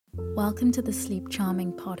Welcome to the Sleep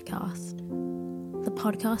Charming podcast, the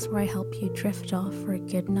podcast where I help you drift off for a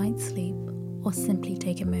good night's sleep or simply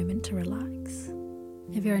take a moment to relax.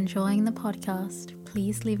 If you're enjoying the podcast,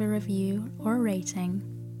 please leave a review or a rating.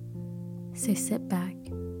 So sit back,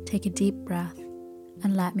 take a deep breath,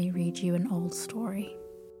 and let me read you an old story.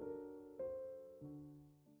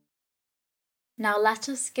 Now let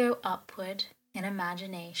us go upward in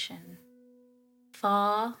imagination,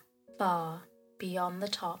 far, far beyond the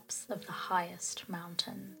tops of the highest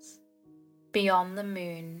mountains, beyond the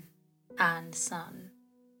moon and sun,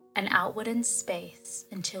 and outward in space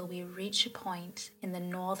until we reach a point in the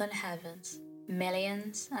northern heavens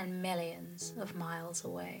millions and millions of miles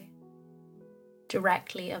away,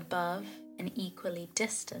 directly above and equally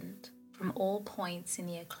distant from all points in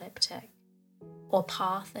the ecliptic, or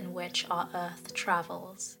path in which our Earth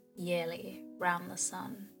travels yearly round the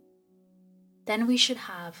sun. Then we should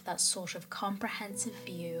have that sort of comprehensive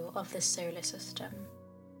view of the solar system,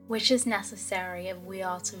 which is necessary if we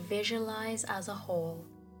are to visualize as a whole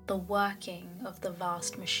the working of the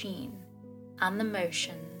vast machine and the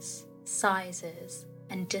motions, sizes,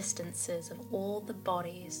 and distances of all the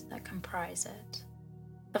bodies that comprise it.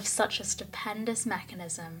 Of such a stupendous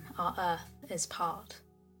mechanism our Earth is part.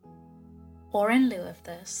 Or in lieu of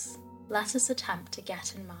this, let us attempt to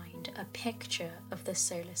get in mind a picture of the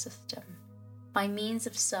solar system by means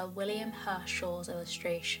of Sir William Herschel's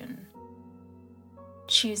illustration.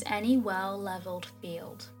 Choose any well-leveled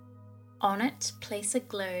field. On it, place a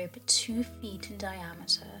globe 2 feet in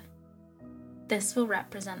diameter. This will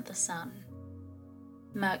represent the Sun.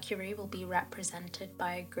 Mercury will be represented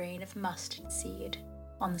by a grain of mustard seed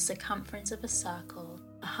on the circumference of a circle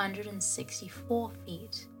 164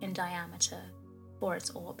 feet in diameter for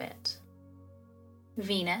its orbit.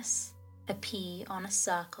 Venus, a pea on a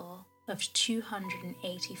circle of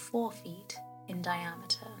 284 feet in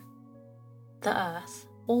diameter. The Earth,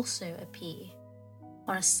 also a pea,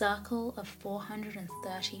 on a circle of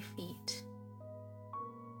 430 feet.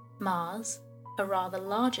 Mars, a rather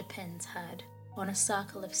larger pin's head, on a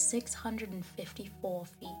circle of 654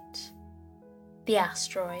 feet. The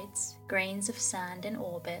asteroids, grains of sand in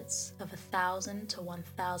orbits of 1,000 to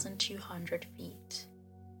 1,200 feet.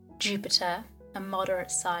 Jupiter, a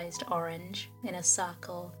moderate-sized orange in a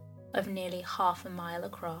circle of nearly half a mile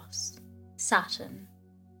across. Saturn,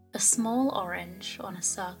 a small orange on a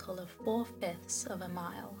circle of 4/5 of a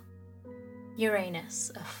mile.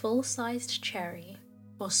 Uranus, a full-sized cherry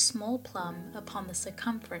or small plum upon the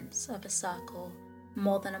circumference of a circle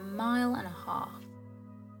more than 1.5 miles.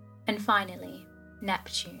 And finally,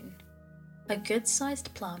 Neptune, a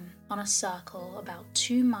good-sized plum on a circle about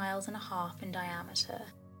 2.5 miles in diameter.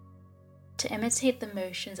 To imitate the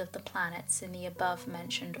motions of the planets in the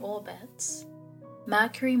above-mentioned orbits,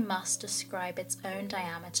 Mercury must describe its own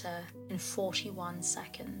diameter in 41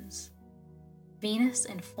 seconds, Venus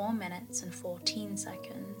in 4 minutes and 14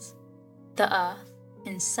 seconds, the Earth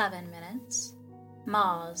in 7 minutes,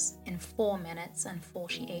 Mars in 4 minutes and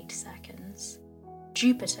 48 seconds,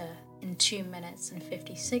 Jupiter in 2 minutes and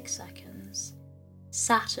 56 seconds,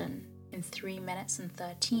 Saturn in 3 minutes and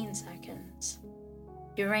 13 seconds,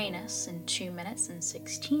 Uranus in 2 minutes and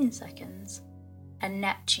 16 seconds, and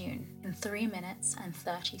Neptune in 3 minutes and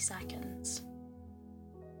 30 seconds.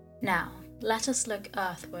 Now, let us look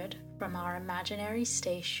earthward from our imaginary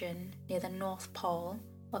station near the North Pole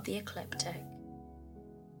of the ecliptic.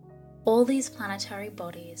 All these planetary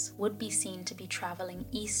bodies would be seen to be traveling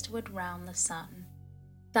eastward round the Sun,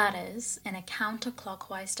 that is, in a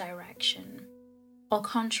counterclockwise direction, or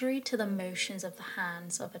contrary to the motions of the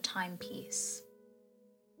hands of a timepiece.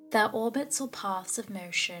 Their orbits or paths of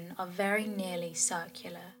motion are very nearly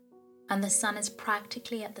circular, and the Sun is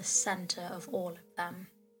practically at the center of all of them,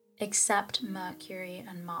 except Mercury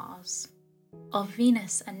and Mars, of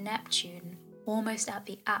Venus and Neptune almost at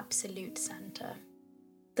the absolute center.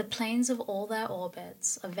 The planes of all their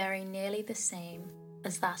orbits are very nearly the same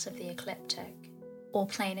as that of the ecliptic, or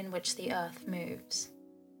plane in which the Earth moves.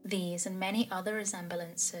 These and many other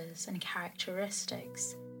resemblances and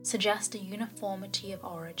characteristics suggest a uniformity of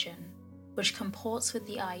origin, which comports with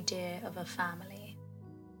the idea of a family.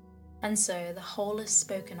 And so the whole is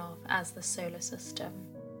spoken of as the solar system,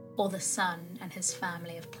 or the Sun and his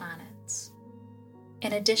family of planets.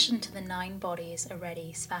 In addition to the 9 bodies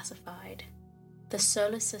already specified, the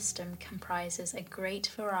solar system comprises a great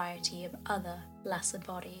variety of other lesser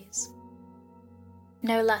bodies.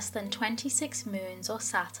 No less than 26 moons or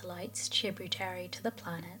satellites tributary to the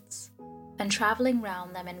planets, and travelling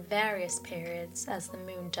round them in various periods as the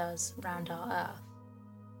moon does round our Earth.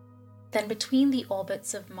 Then between the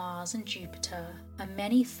orbits of Mars and Jupiter are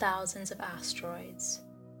many thousands of asteroids,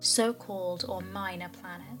 so-called or minor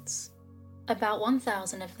planets. About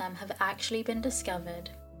 1,000 of them have actually been discovered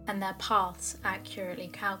and their paths accurately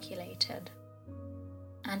calculated.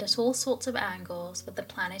 And at all sorts of angles with the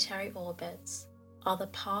planetary orbits are the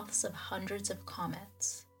paths of hundreds of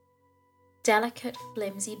comets. Delicate,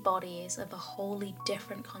 flimsy bodies of a wholly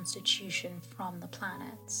different constitution from the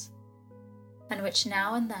planets, and which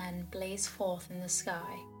now and then blaze forth in the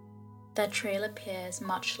sky. Their trail appears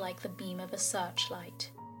much like the beam of a searchlight,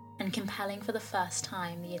 and compelling for the first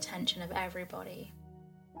time the attention of everybody.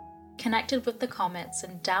 Connected with the comets,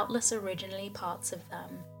 and doubtless originally parts of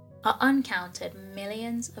them, are uncounted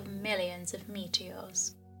millions of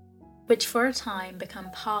meteors, which for a time become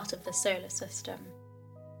part of the solar system,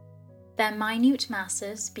 their minute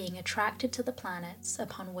masses being attracted to the planets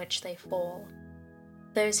upon which they fall,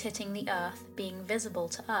 those hitting the Earth being visible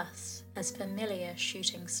to us as familiar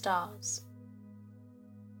shooting stars.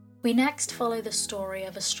 We next follow the story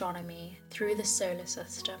of astronomy through the solar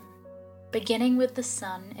system, beginning with the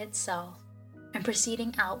Sun itself and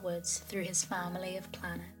proceeding outwards through his family of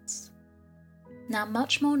planets. Now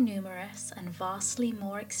much more numerous and vastly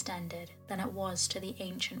more extended than it was to the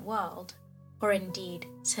ancient world, or indeed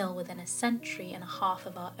till within a century and a half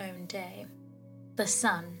of our own day, the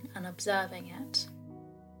Sun and observing it.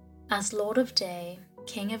 As Lord of Day,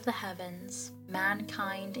 King of the heavens,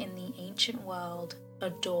 mankind in the ancient world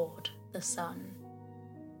adored the Sun.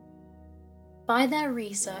 By their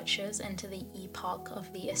researches into the epoch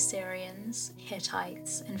of the Assyrians,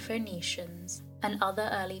 Hittites, and Phoenicians, and other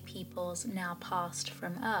early peoples now passed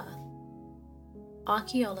from Earth,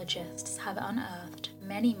 archaeologists have unearthed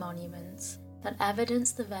many monuments that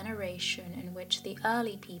evidence the veneration in which the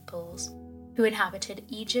early peoples who inhabited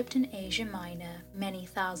Egypt and Asia Minor many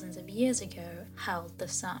thousands of years ago held the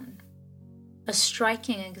Sun. A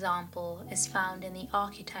striking example is found in the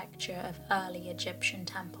architecture of early Egyptian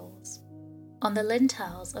temples, on the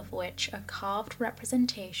lintels of which are carved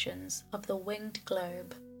representations of the winged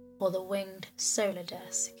globe or the winged solar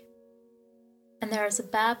disk. And there is a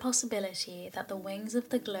bare possibility that the wings of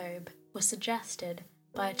the globe were suggested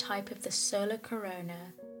by a type of the solar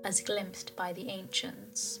corona as glimpsed by the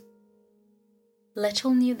ancients.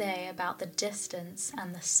 Little knew they about the distance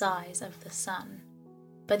and the size of the Sun,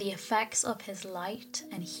 but the effects of his light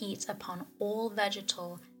and heat upon all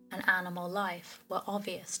vegetal and animal life were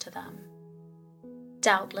obvious to them.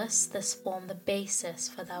 Doubtless this formed the basis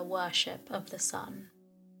for their worship of the Sun.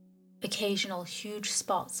 Occasional huge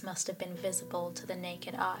spots must have been visible to the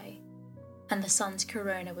naked eye, and the Sun's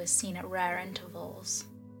corona was seen at rare intervals.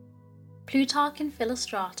 Plutarch and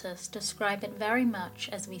Philostratus describe it very much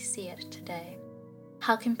as we see it today,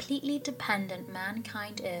 how completely dependent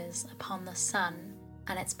mankind is upon the Sun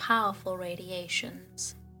and its powerful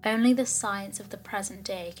radiations. Only the science of the present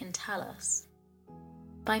day can tell us.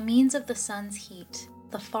 By means of the Sun's heat,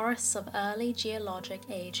 the forests of early geologic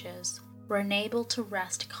ages were enabled to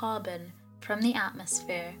wrest carbon from the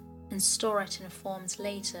atmosphere and store it in forms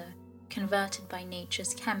later converted by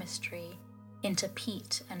nature's chemistry into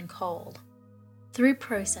peat and coal. Through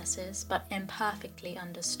processes but imperfectly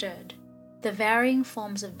understood, the varying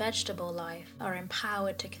forms of vegetable life are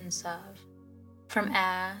empowered to conserve, from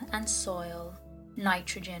air and soil,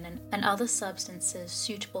 nitrogen and other substances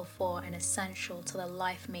suitable for and essential to the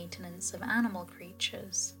life maintenance of animal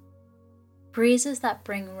creatures. Breezes that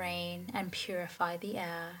bring rain and purify the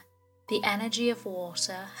air, the energy of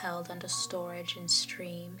water held under storage in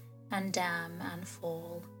stream and dam and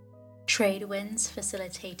fall, trade winds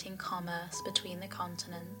facilitating commerce between the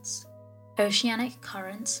continents, oceanic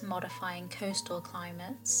currents modifying coastal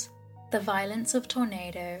climates, the violence of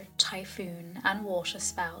tornado, typhoon, and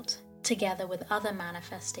waterspout, together with other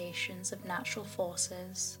manifestations of natural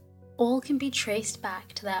forces, all can be traced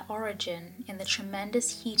back to their origin in the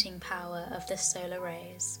tremendous heating power of the solar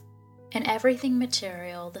rays. In everything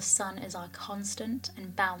material, the Sun is our constant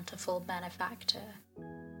and bountiful benefactor.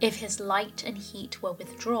 If his light and heat were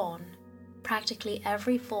withdrawn, practically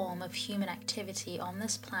every form of human activity on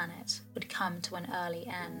this planet would come to an early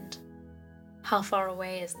end. How far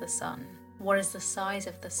away is the Sun? What is the size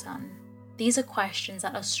of the Sun? These are questions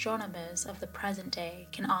that astronomers of the present day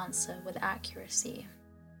can answer with accuracy.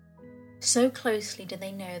 So closely do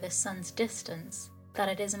they know the Sun's distance that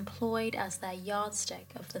it is employed as their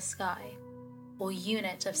yardstick of the sky, or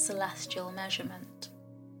unit of celestial measurement.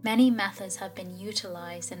 Many methods have been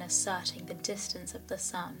utilized in asserting the distance of the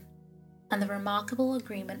Sun, and the remarkable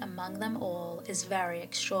agreement among them all is very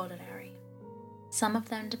extraordinary. Some of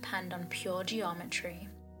them depend on pure geometry,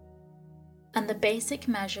 and the basic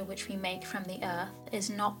measure which we make from the Earth is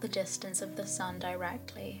not the distance of the Sun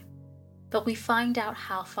directly, but we find out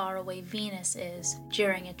how far away Venus is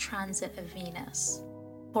during a transit of Venus,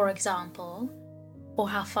 for example, or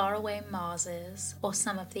how far away Mars is, or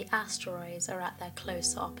some of the asteroids are at their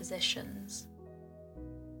closer oppositions.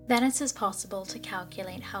 Then it is possible to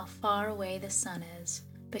calculate how far away the Sun is,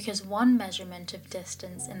 because one measurement of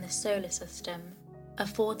distance in the solar system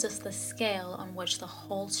affords us the scale on which the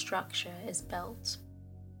whole structure is built.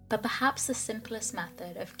 But perhaps the simplest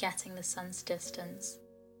method of getting the Sun's distance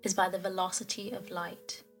is by the velocity of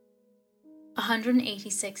light,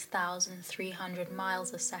 186,300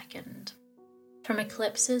 miles a second. From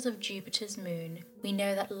eclipses of Jupiter's moon, we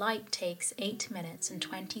know that light takes 8 minutes and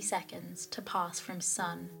 20 seconds to pass from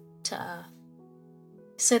Sun to Earth,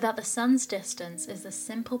 so that the Sun's distance is the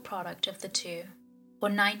simple product of the two, or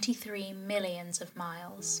 93 millions of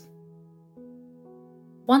miles.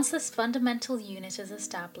 Once this fundamental unit is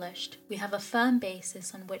established, we have a firm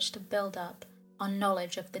basis on which to build up our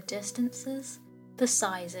knowledge of the distances, the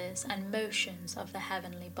sizes, and motions of the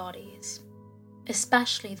heavenly bodies,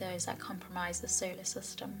 especially those that comprise the solar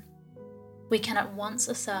system. We can at once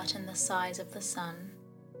ascertain the size of the Sun,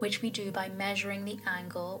 which we do by measuring the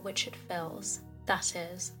angle which it fills, that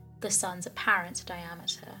is, the Sun's apparent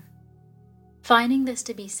diameter. Finding this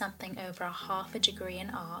to be something over 1/2 degree in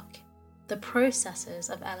arc, the processes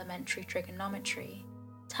of elementary trigonometry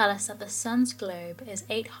tell us that the Sun's globe is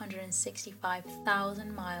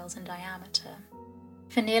 865,000 miles in diameter.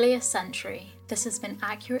 For nearly a century, this has been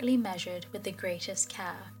accurately measured with the greatest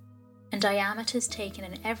care, and diameters taken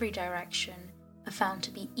in every direction are found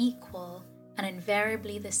to be equal and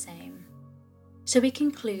invariably the same. So we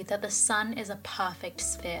conclude that the Sun is a perfect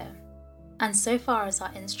sphere, and so far as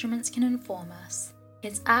our instruments can inform us,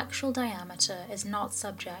 its actual diameter is not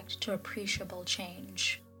subject to appreciable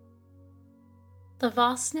change. The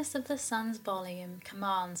vastness of the Sun's volume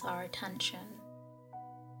commands our attention.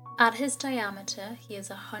 At his diameter, he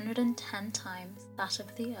is 110 times that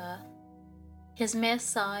of the Earth. His mere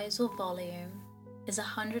size or volume is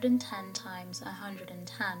 110 times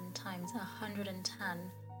 110 times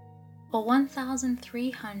 110, or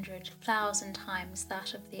 1,300,000 times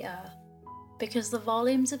that of the Earth, because the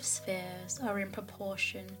volumes of spheres are in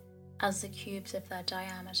proportion as the cubes of their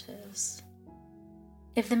diameters.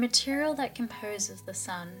 If the material that composes the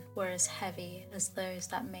Sun were as heavy as those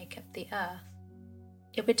that make up the Earth,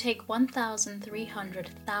 it would take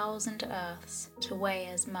 1,300,000 Earths to weigh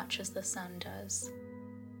as much as the Sun does.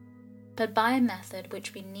 But by a method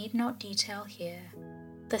which we need not detail here,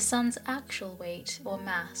 the Sun's actual weight or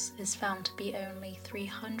mass is found to be only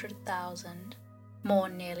 300,000, more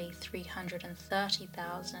nearly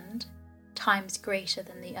 330,000, times greater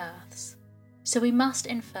than the Earth's. So we must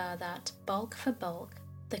infer that, bulk for bulk,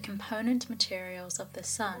 the component materials of the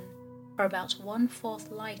Sun are about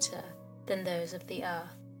 1/4 lighter than those of the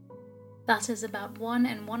Earth. That is about 1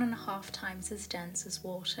 and 1.5 times as dense as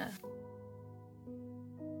water.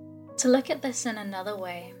 To look at this in another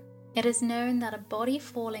way, it is known that a body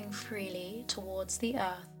falling freely towards the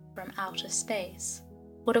Earth from outer space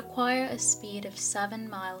would acquire a speed of 7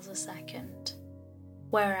 miles a second,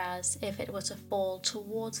 whereas if it were to fall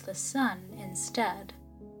towards the Sun instead,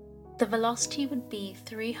 the velocity would be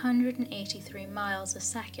 383 miles a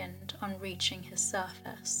second on reaching his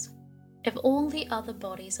surface. If all the other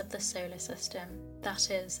bodies of the solar system,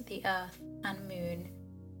 that is, the Earth and Moon,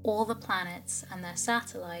 all the planets and their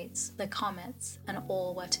satellites, the comets, and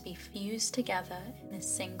all were to be fused together in a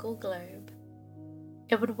single globe,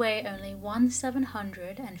 it would weigh only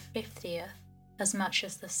 1/750th as much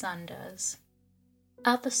as the Sun does.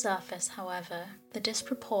 At the surface, however, the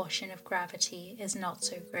disproportion of gravity is not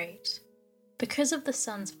so great. Because of the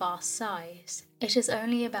Sun's vast size, it is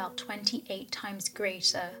only about 28 times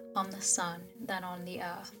greater on the Sun than on the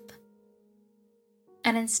Earth.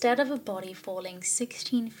 And instead of a body falling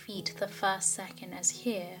 16 feet the first second as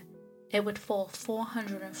here, it would fall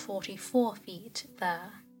 444 feet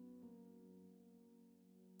there.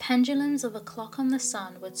 Pendulums of a clock on the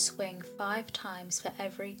Sun would swing 5 times for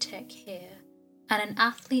every tick here, and an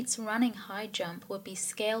athlete's running high jump would be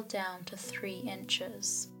scaled down to 3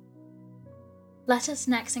 inches. Let us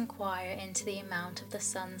next inquire into the amount of the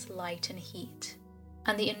Sun's light and heat,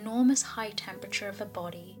 and the enormous high temperature of a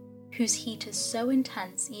body whose heat is so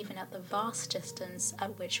intense even at the vast distance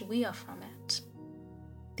at which we are from it.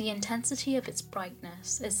 The intensity of its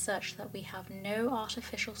brightness is such that we have no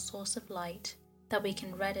artificial source of light that we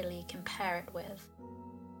can readily compare it with.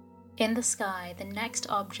 In the sky, the next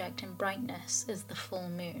object in brightness is the full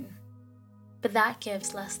moon, but that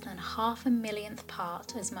gives less than 1/2 millionth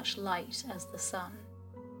part as much light as the Sun.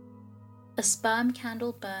 A sperm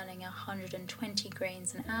candle burning 120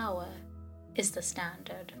 grains an hour is the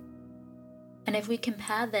standard. And if we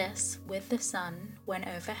compare this with the Sun when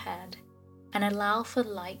overhead, and allow for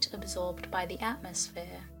light absorbed by the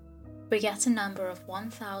atmosphere, we get a number of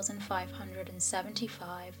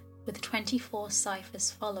 1,575 with 24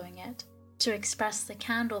 ciphers following it to express the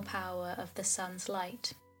candle power of the Sun's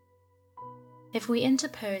light. If we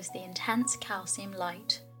interpose the intense calcium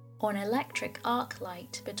light or an electric arc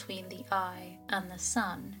light between the eye and the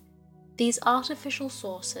Sun, these artificial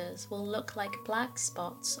sources will look like black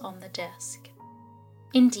spots on the disk.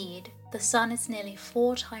 Indeed, the Sun is nearly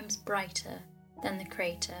 4 times brighter than the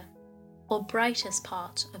crater, or brightest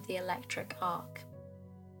part of the electric arc.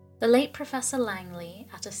 The late Professor Langley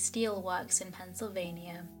at a steelworks in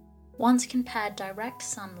Pennsylvania once compared direct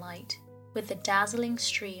sunlight with the dazzling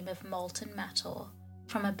stream of molten metal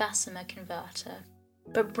from a Bessemer converter,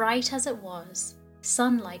 but bright as it was,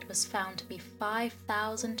 sunlight was found to be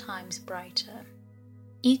 5,000 times brighter.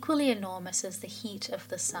 Equally enormous as the heat of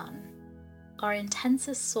the Sun, our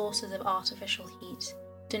intensest sources of artificial heat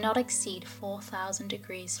do not exceed 4,000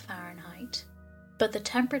 degrees Fahrenheit, but the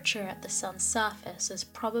temperature at the Sun's surface is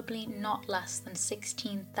probably not less than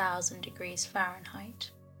 16,000 degrees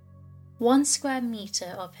Fahrenheit. 1 square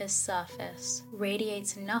meter of his surface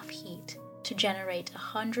radiates enough heat to generate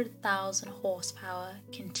 100,000 horsepower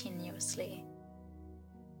continuously.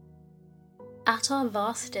 At our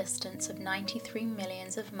vast distance of 93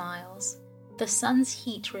 millions of miles, the Sun's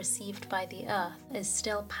heat received by the Earth is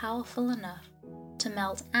still powerful enough to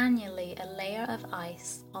melt annually a layer of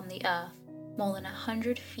ice on the Earth more than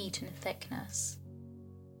 100 feet in thickness.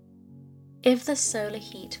 If the solar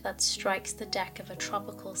heat that strikes the deck of a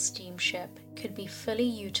tropical steamship could be fully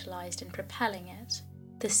utilized in propelling it,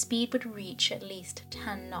 the speed would reach at least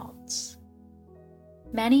 10 knots.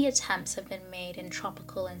 Many attempts have been made in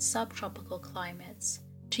tropical and subtropical climates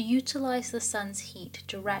to utilize the Sun's heat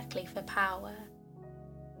directly for power.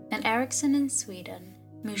 And Ericsson in Sweden,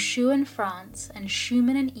 Michoud in France, and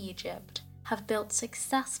Schumann in Egypt have built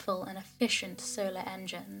successful and efficient solar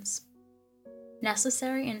engines.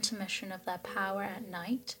 Necessary intermission of their power at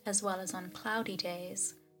night, as well as on cloudy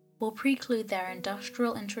days, will preclude their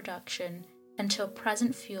industrial introduction until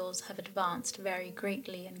present fuels have advanced very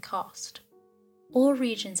greatly in cost. All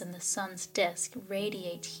regions in the Sun's disk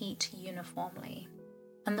radiate heat uniformly,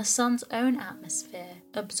 and the Sun's own atmosphere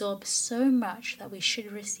absorbs so much that we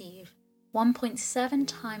should receive 1.7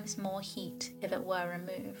 times more heat if it were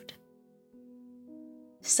removed.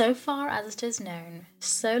 So far as it is known,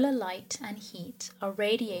 solar light and heat are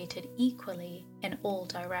radiated equally in all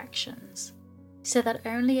directions, so that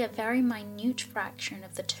only a very minute fraction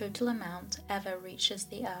of the total amount ever reaches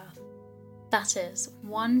the Earth. That is,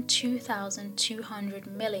 1/2,200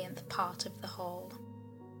 millionth part of the whole.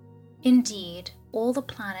 Indeed, all the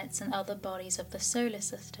planets and other bodies of the solar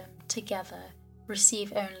system together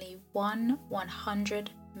receive only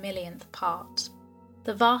 1/100 millionth part.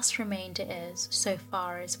 The vast remainder is, so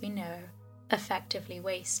far as we know, effectively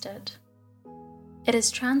wasted. It is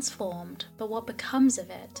transformed, but what becomes of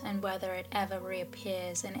it and whether it ever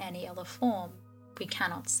reappears in any other form, we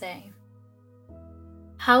cannot say.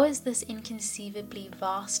 How is this inconceivably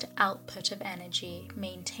vast output of energy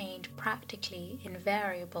maintained practically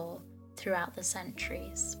invariable throughout the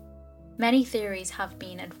centuries? Many theories have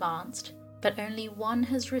been advanced, but only one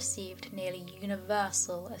has received nearly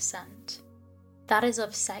universal assent. That is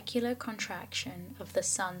of secular contraction of the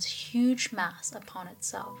Sun's huge mass upon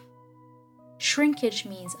itself. Shrinkage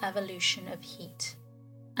means evolution of heat,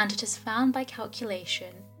 and it is found by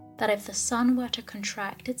calculation that if the Sun were to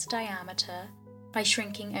contract its diameter by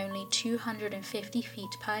shrinking only 250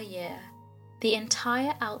 feet per year, the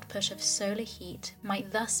entire output of solar heat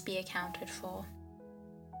might thus be accounted for.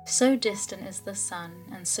 So distant is the Sun,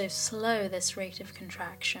 and so slow this rate of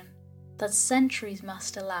contraction, that centuries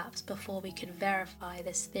must elapse before we could verify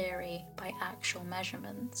this theory by actual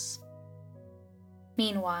measurements.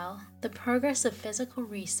 Meanwhile, the progress of physical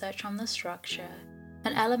research on the structure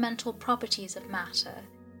and elemental properties of matter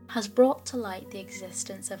has brought to light the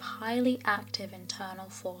existence of highly active internal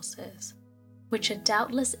forces, which are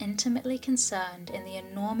doubtless intimately concerned in the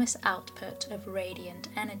enormous output of radiant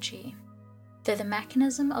energy, though the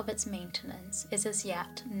mechanism of its maintenance is as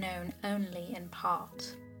yet known only in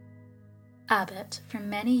part. Abbott, from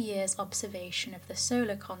many years' observation of the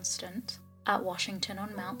solar constant at Washington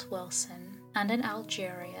on Mount Wilson and in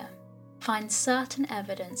Algeria, finds certain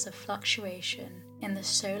evidence of fluctuation in the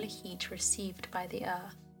solar heat received by the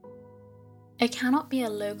Earth. It cannot be a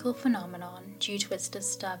local phenomenon due to its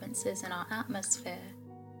disturbances in our atmosphere,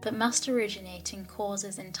 but must originate in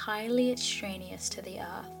causes entirely extraneous to the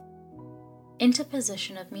Earth.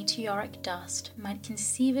 Interposition of meteoric dust might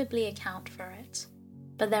conceivably account for it,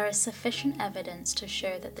 but there is sufficient evidence to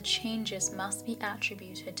show that the changes must be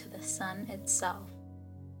attributed to the Sun itself.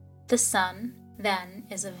 The Sun, then,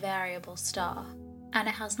 is a variable star, and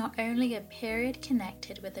it has not only a period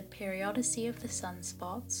connected with the periodicity of the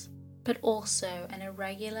sunspots, but also an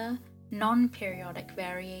irregular, non-periodic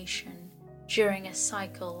variation during a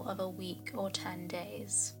cycle of a week or 10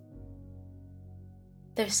 days.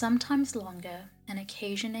 Though sometimes longer and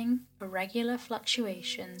occasioning irregular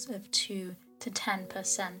fluctuations of 2 to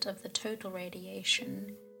 10% of the total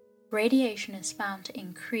radiation, radiation is found to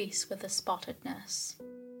increase with the spottedness.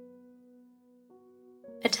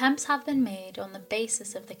 Attempts have been made on the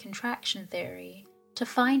basis of the contraction theory to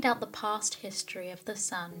find out the past history of the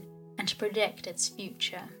Sun and to predict its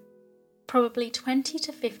future. Probably 20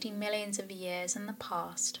 to 50 millions of years in the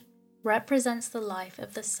past represents the life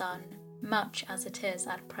of the Sun much as it is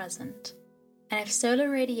at present, and if solar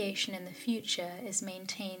radiation in the future is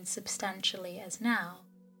maintained substantially as now,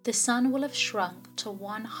 the Sun will have shrunk to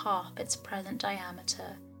 1/2 its present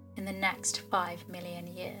diameter in the next 5 million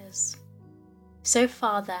years. So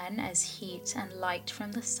far then as heat and light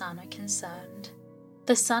from the Sun are concerned,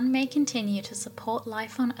 the Sun may continue to support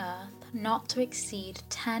life on Earth not to exceed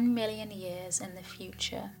 10 million years in the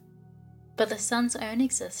future. But the Sun's own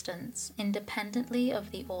existence, independently of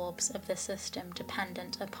the orbs of the system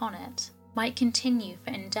dependent upon it, might continue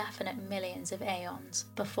for indefinite millions of aeons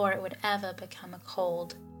before it would ever become a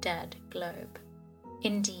cold, dead globe.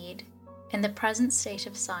 Indeed, in the present state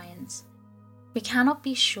of science, we cannot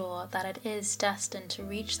be sure that it is destined to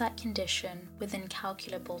reach that condition within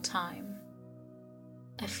calculable time.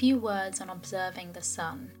 A few words on observing the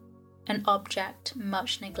Sun, an object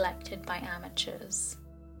much neglected by amateurs.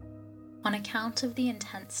 On account of the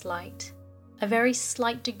intense light, a very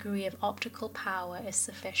slight degree of optical power is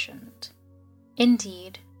sufficient.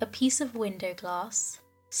 Indeed, a piece of window glass,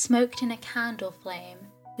 smoked in a candle flame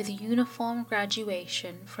with uniform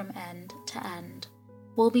graduation from end to end,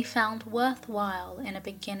 will be found worthwhile in a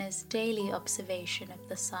beginner's daily observation of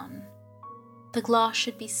the Sun. The glass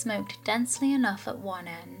should be smoked densely enough at one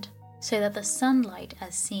end so that the sunlight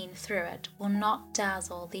as seen through it will not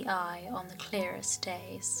dazzle the eye on the clearest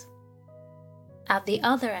days. At the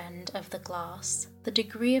other end of the glass, the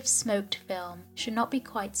degree of smoked film should not be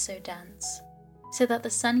quite so dense, so that the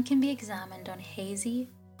Sun can be examined on hazy,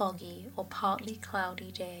 foggy, or partly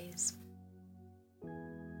cloudy days.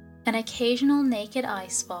 An occasional naked eye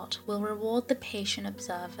spot will reward the patient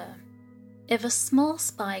observer. If a small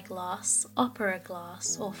spyglass, opera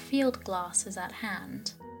glass, or field glass is at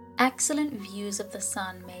hand, excellent views of the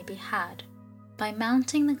Sun may be had by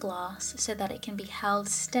mounting the glass so that it can be held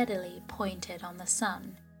steadily pointed on the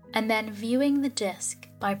Sun, and then viewing the disk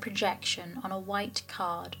by projection on a white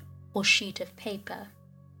card or sheet of paper.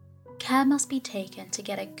 Care must be taken to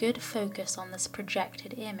get a good focus on this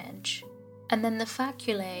projected image, and then the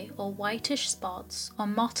faculae or whitish spots or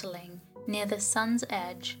mottling near the Sun's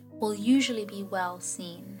edge will usually be well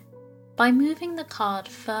seen. By moving the card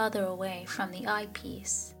further away from the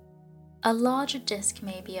eyepiece, a larger disk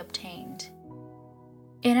may be obtained.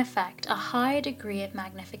 In effect, a higher degree of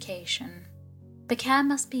magnification, but care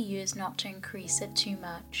must be used not to increase it too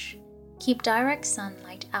much. Keep direct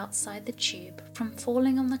sunlight outside the tube from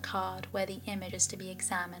falling on the card where the image is to be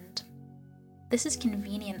examined. This is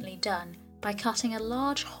conveniently done by cutting a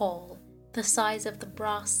large hole the size of the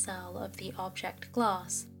brass cell of the object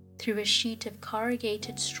glass through a sheet of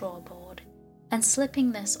corrugated straw board and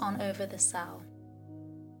slipping this on over the cell.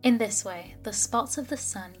 In this way, the spots of the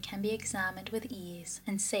Sun can be examined with ease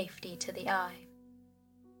and safety to the eye.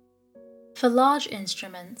 For large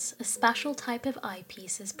instruments, a special type of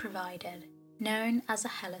eyepiece is provided, known as a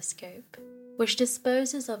heloscope, which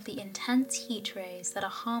disposes of the intense heat rays that are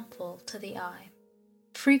harmful to the eye.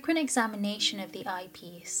 Frequent examination of the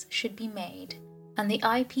eyepiece should be made, and the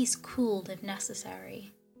eyepiece cooled if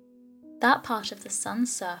necessary. That part of the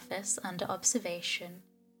Sun's surface under observation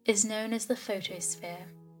is known as the photosphere,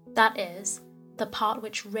 that is, the part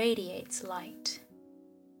which radiates light.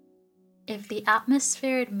 If the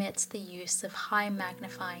atmosphere admits the use of high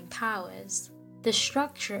magnifying powers, the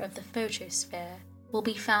structure of the photosphere will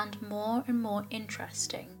be found more and more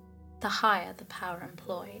interesting the higher the power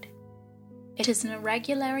employed. It is an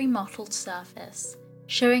irregularly mottled surface,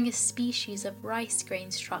 showing a species of rice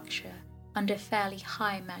grain structure under fairly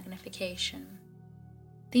high magnification.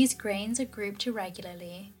 These grains are grouped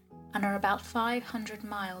irregularly and are about 500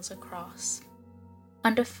 miles across.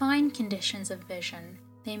 Under fine conditions of vision,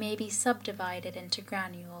 they may be subdivided into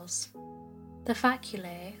granules. The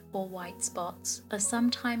faculae, or white spots, are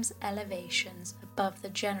sometimes elevations above the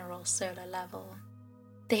general solar level.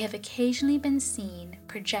 They have occasionally been seen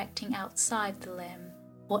projecting outside the limb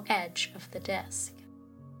or edge of the disk.